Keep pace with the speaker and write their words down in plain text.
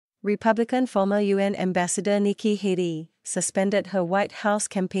Republican former UN Ambassador Nikki Haley suspended her White House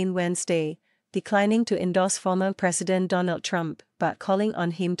campaign Wednesday, declining to endorse former President Donald Trump but calling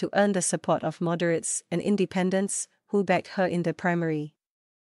on him to earn the support of moderates and independents who backed her in the primary.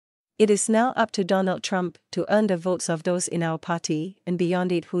 "It is now up to Donald Trump to earn the votes of those in our party and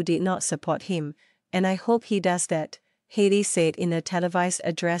beyond it who did not support him, and I hope he does that," Haley said in a televised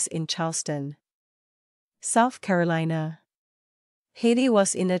address in Charleston, South Carolina. Haley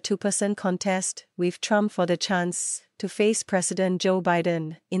was in a two-person contest with Trump for the chance to face President Joe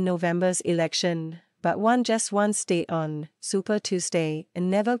Biden in November's election, but won just one state on Super Tuesday and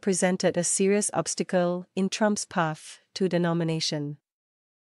never presented a serious obstacle in Trump's path to the nomination.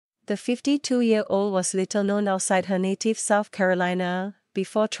 The 52-year-old was little known outside her native South Carolina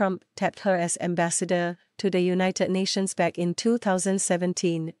before Trump tapped her as ambassador to the United Nations back in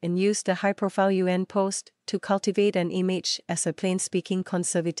 2017 and used the high-profile UN post to cultivate an image as a plain-speaking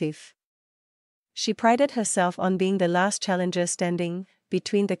conservative. She prided herself on being the last challenger standing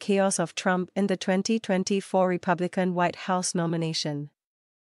between the chaos of Trump and the 2024 Republican White House nomination.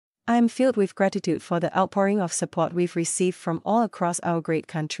 "I am filled with gratitude for the outpouring of support we've received from all across our great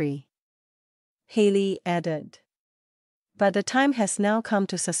country," Haley added. "But the time has now come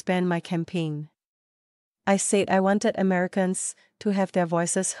to suspend my campaign. I said I wanted Americans to have their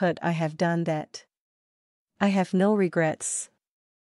voices heard. I have done that. I have no regrets."